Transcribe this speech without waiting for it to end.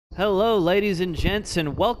Hello, ladies and gents,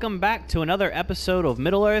 and welcome back to another episode of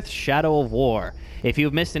Middle-earth: Shadow of War. If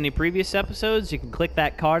you've missed any previous episodes, you can click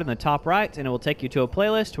that card in the top right, and it will take you to a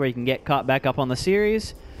playlist where you can get caught back up on the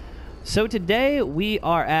series. So today, we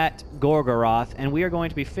are at Gorgoroth, and we are going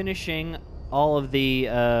to be finishing all of the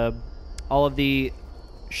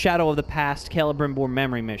Shadow of the Past Celebrimbor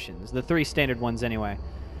memory missions, the 3 standard ones anyway.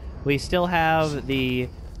 We still have the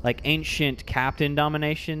ancient captain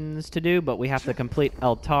dominations to do, but we have to complete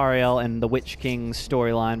Eltariel and the Witch King's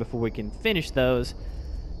storyline before we can finish those.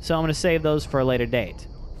 So I'm going to save those for a later date.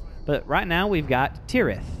 But right now we've got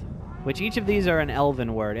Tirith, which each of these are an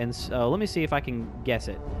elven word, and so let me see if I can guess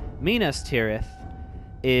it. Minas Tirith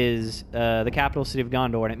is the capital city of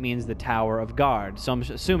Gondor, and it means the Tower of Guard. So I'm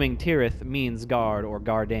assuming Tirith means guard or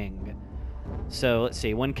guarding. So, let's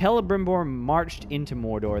see. When Celebrimbor marched into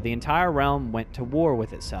Mordor, the entire realm went to war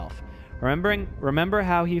with itself. Remember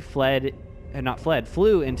how he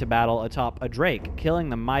flew into battle atop a drake, killing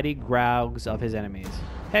the mighty Graugs of his enemies.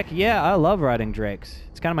 Heck yeah, I love riding drakes.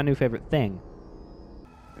 It's kind of my new favorite thing.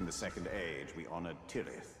 In the Second Age, we honored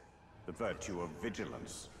Tirith, the virtue of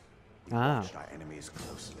vigilance. We watched our enemies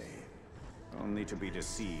closely, only to be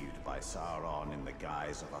deceived by Sauron in the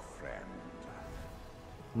guise of a friend.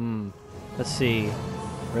 Let's see.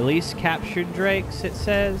 Release captured drakes, it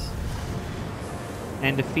says.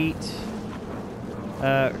 And defeat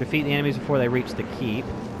the enemies before they reach the keep.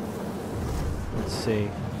 Let's see.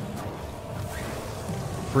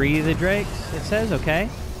 Free the drakes, it says. Okay.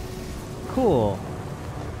 Cool.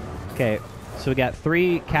 Okay, so we got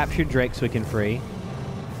 3 captured drakes we can free. I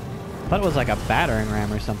thought it was like a battering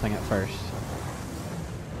ram or something at first.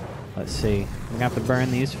 Let's see. We're gonna have to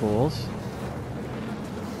burn these fools.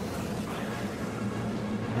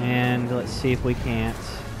 And let's see if we can't.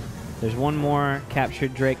 There's one more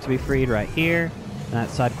captured drake to be freed right here. And that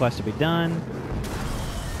side quest to be done.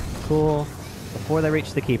 Cool. Before they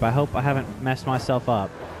reach the keep, I hope I haven't messed myself up.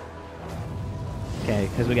 Okay,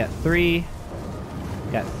 because we got 3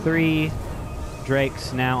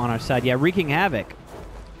 drakes now on our side. Yeah, wreaking havoc.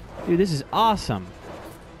 Dude, this is awesome.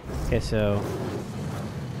 Okay, so...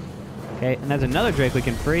 Okay, and there's another drake we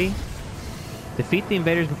can free. Defeat the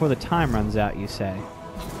invaders before the time runs out, you say.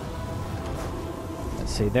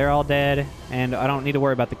 Let's see, they're all dead, and I don't need to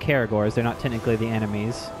worry about the Caragors. They're not technically the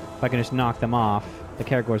enemies. If I can just knock them off, the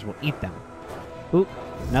Caragors will eat them. Oop,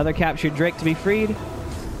 another captured drake to be freed.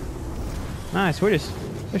 Nice, we're just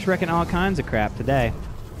wrecking all kinds of crap today.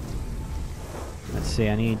 Let's see,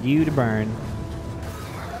 I need you to burn.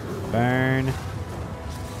 Burn.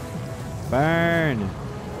 Burn.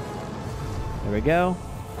 There we go.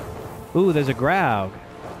 Ooh, there's a Graug.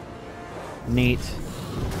 Neat.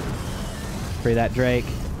 Free that drake.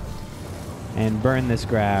 And burn this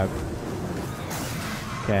Graug.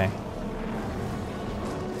 Okay.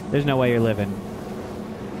 There's no way you're living.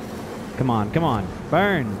 Come on, come on.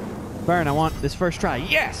 Burn. Burn, I want this first try.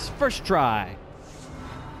 Yes! First try!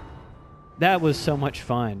 That was so much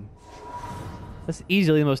fun. That's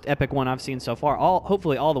easily the most epic one I've seen so far.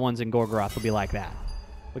 Hopefully all the ones in Gorgoroth will be like that.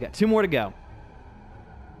 We got 2 more to go.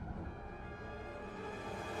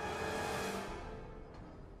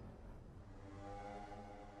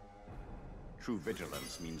 True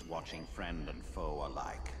vigilance means watching friend and foe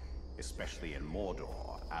alike. Especially in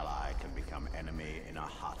Mordor, ally can become enemy in a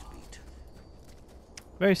heartbeat.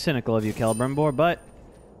 Very cynical of you, Celebrimbor, but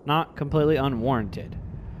not completely unwarranted.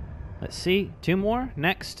 Let's see. 2 more.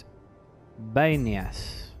 Next,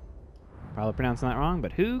 Banias. Probably pronouncing that wrong,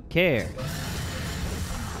 but who cares?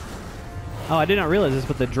 Oh, I did not realize this,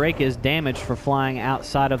 but the drake is damaged for flying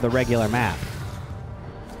outside of the regular map.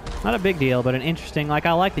 Not a big deal, but an interesting...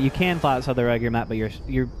 I like that you can fly outside the regular map, but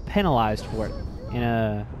you're penalized for it in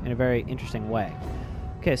a very interesting way.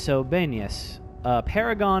 Okay, so Banias.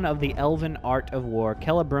 Paragon of the elven art of war,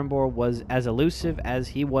 Celebrimbor was as elusive as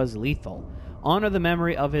he was lethal. Honor the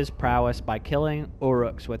memory of his prowess by killing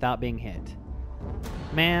Uruks without being hit.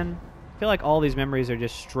 Man, I feel like all these memories are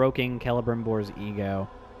just stroking Celebrimbor's ego.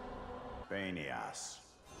 Banias.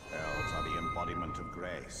 Elves are the embodiment of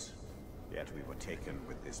grace. Yet we were taken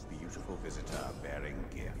with this beautiful visitor bearing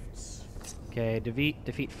gifts. Okay,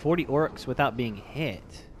 defeat 40 orcs without being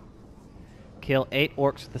hit. Kill 8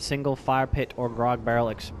 orcs with a single fire pit or grog barrel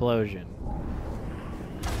explosion.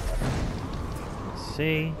 Let's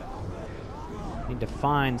see. Need to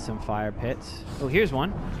find some fire pits. Oh, here's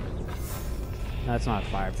one. No, that's not a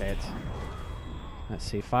fire pit. Let's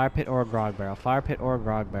see. Fire pit or a grog barrel. Fire pit or a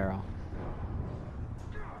grog barrel.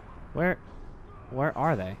 Where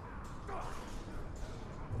are they?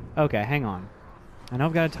 Okay, hang on. I know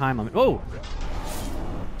I've got a time limit. Whoa!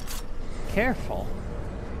 Careful.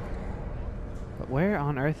 where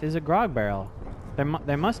on earth is a grog barrel?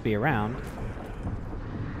 There must be around.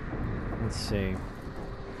 Let's see.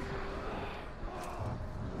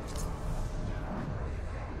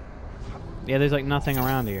 Yeah, there's like nothing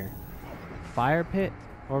around here. Fire pit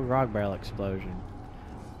or grog barrel explosion.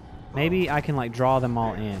 Maybe I can like draw them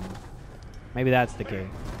all in. Maybe that's the key.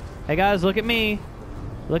 Hey guys, look at me.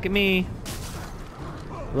 Look at me.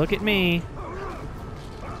 Look at me.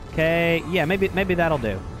 Okay, yeah, maybe that'll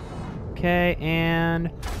do. Okay,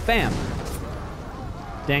 and bam.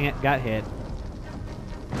 Dang it, got hit.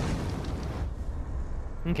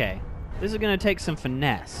 Okay, this is gonna take some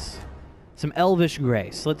finesse, some elvish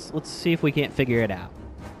grace. Let's see if we can't figure it out.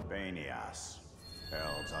 Banias.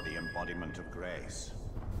 Elves are the embodiment of grace.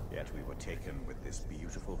 Yet we were taken with this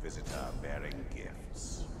beautiful visitor bearing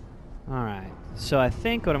gifts. All right, so I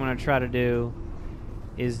think what I'm gonna try to do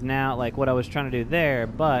is now like what I was trying to do there,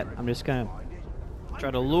 but I'm just gonna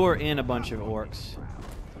try to lure in a bunch of orcs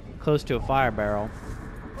close to a fire barrel.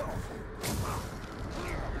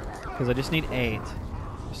 Because I just need 8.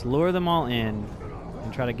 Just lure them all in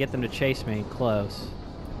and try to get them to chase me close.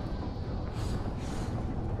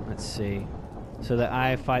 Let's see. So that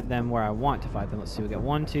I fight them where I want to fight them. Let's see, we got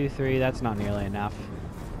 1, 2, 3. That's not nearly enough.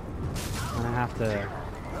 And I have to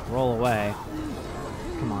roll away.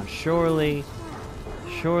 Come on, surely,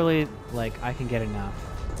 like, I can get enough.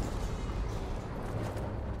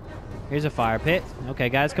 Here's a fire pit. Okay,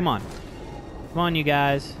 guys, come on. Come on, you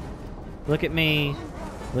guys. Look at me.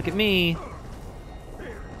 Look at me.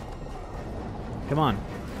 Come on.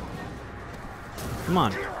 Come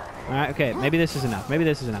on. All right, okay, maybe this is enough. Maybe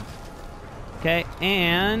this is enough. Okay,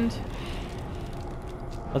 and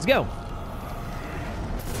let's go.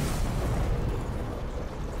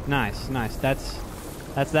 Nice, nice. That's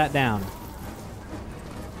that down.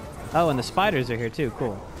 Oh, and the spiders are here too.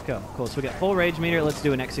 Cool. Cool, cool. So we got full rage meter. Let's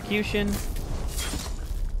do an execution.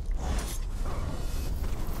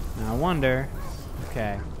 Now I wonder.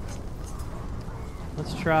 Okay.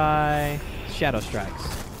 Let's try Shadow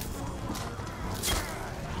Strikes.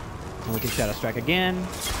 And we can Shadow Strike again.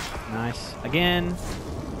 Nice. Again.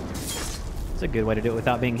 It's a good way to do it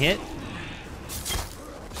without being hit.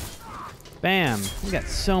 Bam. We got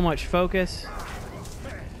so much focus.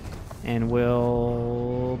 And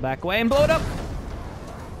we'll back away and blow it up.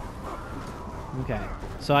 Okay.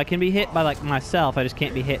 So I can be hit by like myself. I just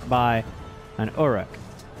can't be hit by an Uruk.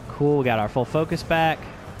 Cool. We got our full focus back.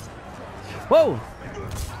 Whoa!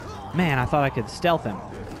 Man, I thought I could stealth him.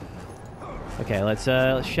 Okay, let's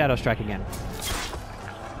Shadow Strike again.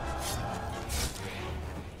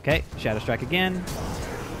 Okay, Shadow Strike again.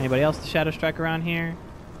 Anybody else to Shadow Strike around here?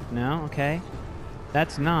 No? Okay.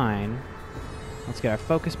 That's 9. Let's get our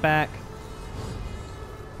focus back.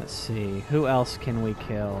 Let's see. Who else can we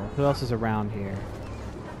kill? Who else is around here?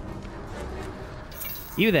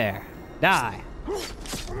 You there. Die.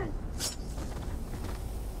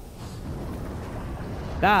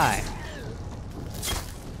 Die.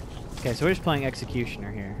 Okay, so we're just playing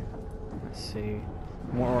Executioner here. Let's see.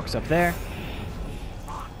 More orcs up there.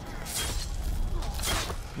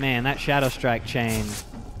 Man, that Shadow Strike chain.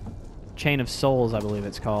 Chain of Souls, I believe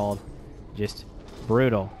it's called. Just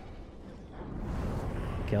brutal.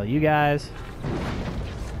 Kill you guys.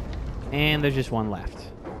 And there's just one left.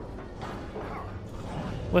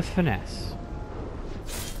 With finesse.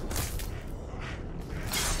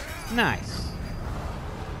 Nice.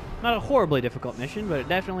 Not a horribly difficult mission, but it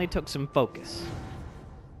definitely took some focus.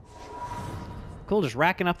 Cool, just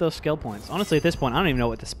racking up those skill points. Honestly, at this point, I don't even know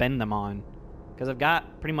what to spend them on. Because I've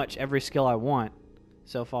got pretty much every skill I want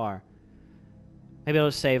so far. Maybe I'll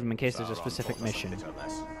just save them in case there's a specific mission.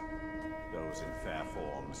 Those in fair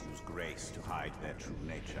forms use grace to hide their true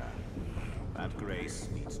nature. That grace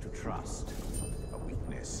leads to trust. A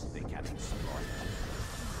weakness they can't exploit.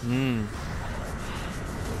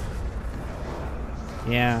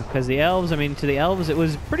 Yeah, because the elves, I mean, to the elves, it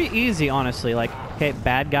was pretty easy, honestly. Like, okay,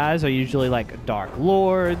 bad guys are usually like dark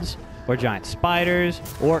lords or giant spiders.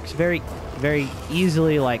 Orcs, very, very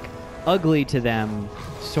easily, like, ugly to them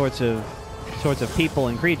sorts of people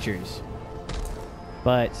and creatures.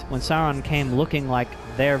 But when Sauron came looking like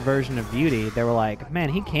their version of beauty, they were like, man,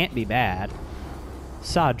 he can't be bad.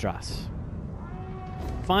 Sadras.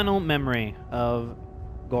 Final memory of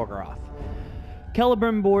Gorgoroth.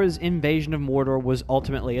 Celebrimbor's invasion of Mordor was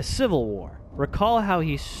ultimately a civil war. Recall how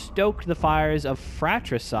he stoked the fires of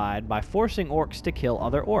fratricide by forcing orcs to kill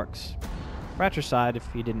other orcs. Fratricide, if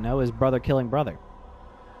you didn't know, is brother killing brother.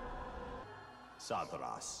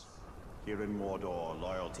 Sadras. Here in Mordor,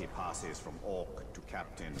 loyalty passes from orc to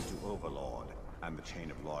captain to overlord, and the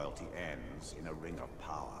chain of loyalty ends in a ring of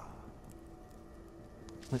power.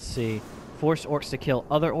 Let's see. Force orcs to kill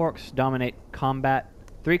other orcs. Dominate combat.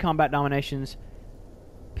 3 combat dominations.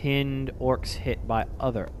 Pinned orcs hit by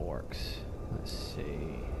other orcs. Let's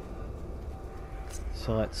see.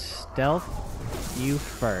 So let's stealth you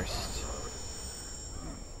first.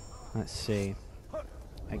 Let's see.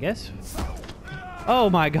 I guess. Oh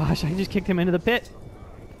my gosh, I just kicked him into the pit.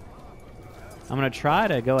 I'm going to try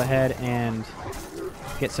to go ahead and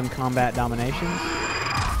get some combat dominations.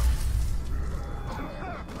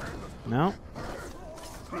 No.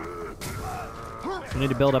 We need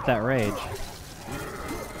to build up that rage.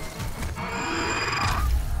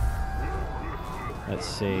 Let's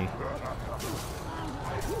see.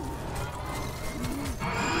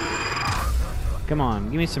 Come on,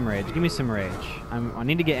 give me some rage. Give me some rage. I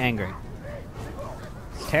need to get angry.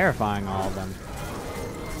 It's terrifying, all of them.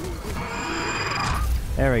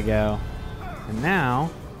 There we go. And now,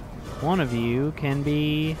 one of you can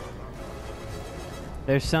be...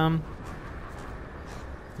 There's some...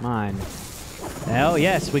 Mine. Oh,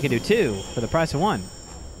 yes, we can do 2 for the price of 1.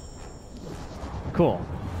 Cool.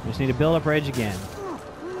 We just need to build up rage again.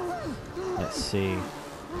 Let's see. We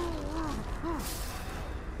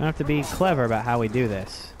don't have to be clever about how we do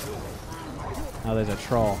this. Oh, there's a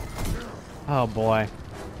troll. Oh, boy.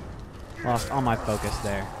 Lost all my focus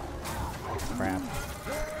there. Crap.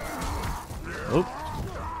 Oop.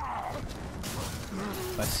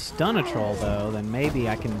 If I stun a troll, though, then maybe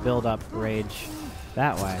I can build up rage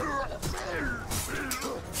that way.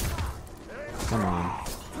 Come on.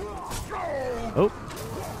 Oh.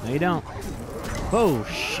 No, you don't. Oh,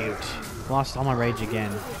 shoot. Lost all my rage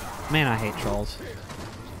again. Man, I hate trolls.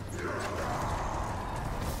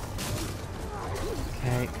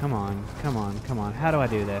 Okay, come on, come on, come on. How do I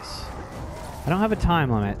do this? I don't have a time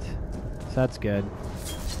limit, so that's good.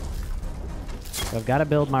 So I've got to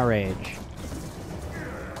build my rage.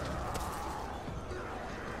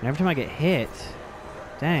 And every time I get hit...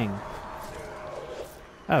 Dang.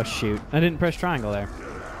 Oh, shoot. I didn't press triangle there.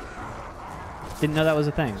 Didn't know that was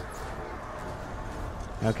a thing.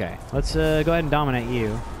 Okay, let's go ahead and dominate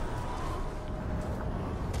you.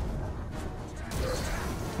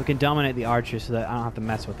 We can dominate the archers so that I don't have to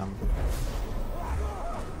mess with them.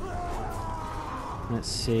 Let's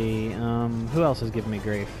see. Who else is giving me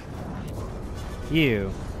grief?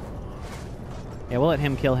 You. Yeah, we'll let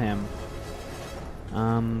him kill him.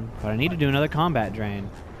 But I need to do another combat drain.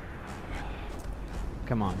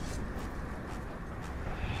 Come on.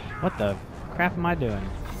 What the crap am I doing?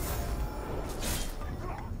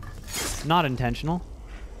 Not intentional.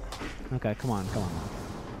 Okay, come on, come on.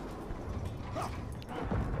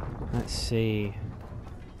 Let's see.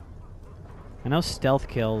 I know stealth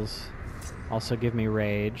kills also give me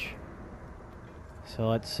rage. So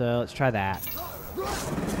let's try that.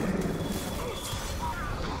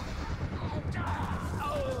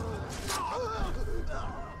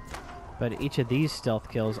 But each of these stealth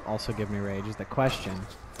kills also give me rage is the question.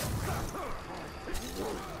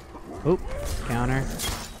 Oop, counter.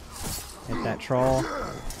 Hit that troll.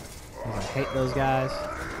 I hate those guys.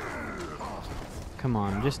 Come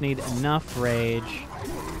on, just need enough rage.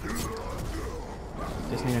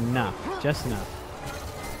 Just need enough, just enough.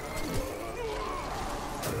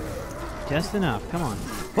 Just enough, come on.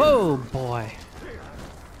 Whoa, boy.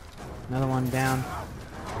 Another one down.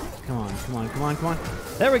 Come on, come on, come on, come on.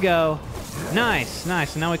 There we go. Nice,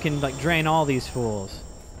 nice. And now we can like drain all these fools.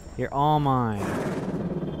 You're all mine.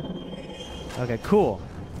 Okay, cool.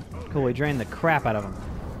 Cool, we drained the crap out of them.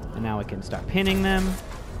 And now we can start pinning them.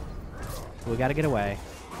 We gotta get away.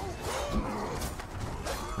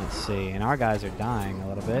 Let's see, and our guys are dying a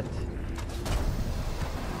little bit.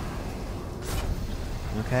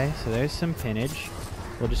 Okay, so there's some pinnage.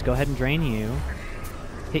 We'll just go ahead and drain you.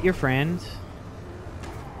 Hit your friend.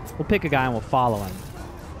 We'll pick a guy and we'll follow him.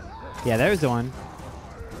 Yeah, there's the one.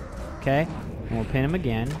 Okay, and we'll pin him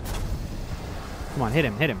again. Come on, hit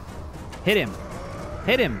him, hit him. Hit him.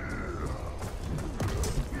 Hit him.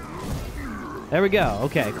 There we go.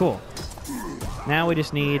 Okay, cool. Now we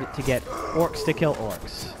just need to get orcs to kill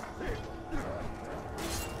orcs.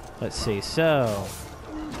 Let's see, so...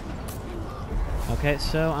 Okay,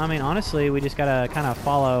 so, I mean, honestly, we just gotta kind of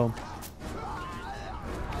follow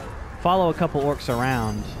a couple orcs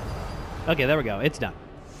around. Okay, there we go. It's done.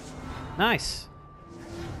 Nice.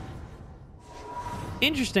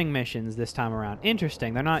 Interesting missions this time around.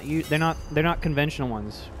 Interesting. They're not conventional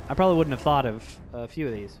ones. I probably wouldn't have thought of a few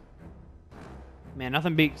of these. Man,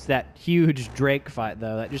 nothing beats that huge Drake fight,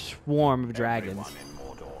 though. That just swarm of dragons. Everyone in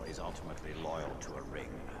Mordor is ultimately loyal to a ring,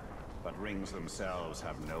 but rings themselves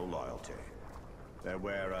have no loyalty. Their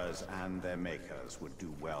wearers and their makers would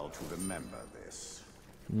do well to remember this.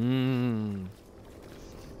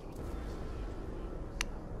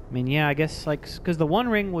 I mean, yeah, I guess, like, because the One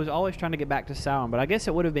Ring was always trying to get back to Sauron, but I guess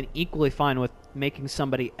it would have been equally fine with making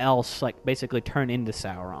somebody else, like, basically turn into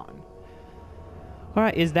Sauron.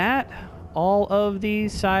 Alright, is that all of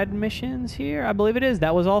these side missions here? I believe it is.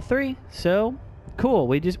 That was all 3. So, cool.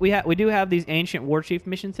 We do have these Ancient War Chief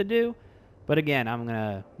missions to do, but again, I'm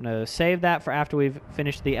gonna save that for after we've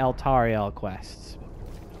finished the Altariel quests.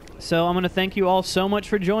 So, I'm gonna thank you all so much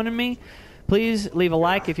for joining me. Please leave a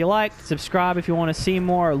like if you liked, subscribe if you want to see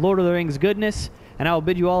more Lord of the Rings goodness, and I will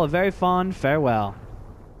bid you all a very fond farewell.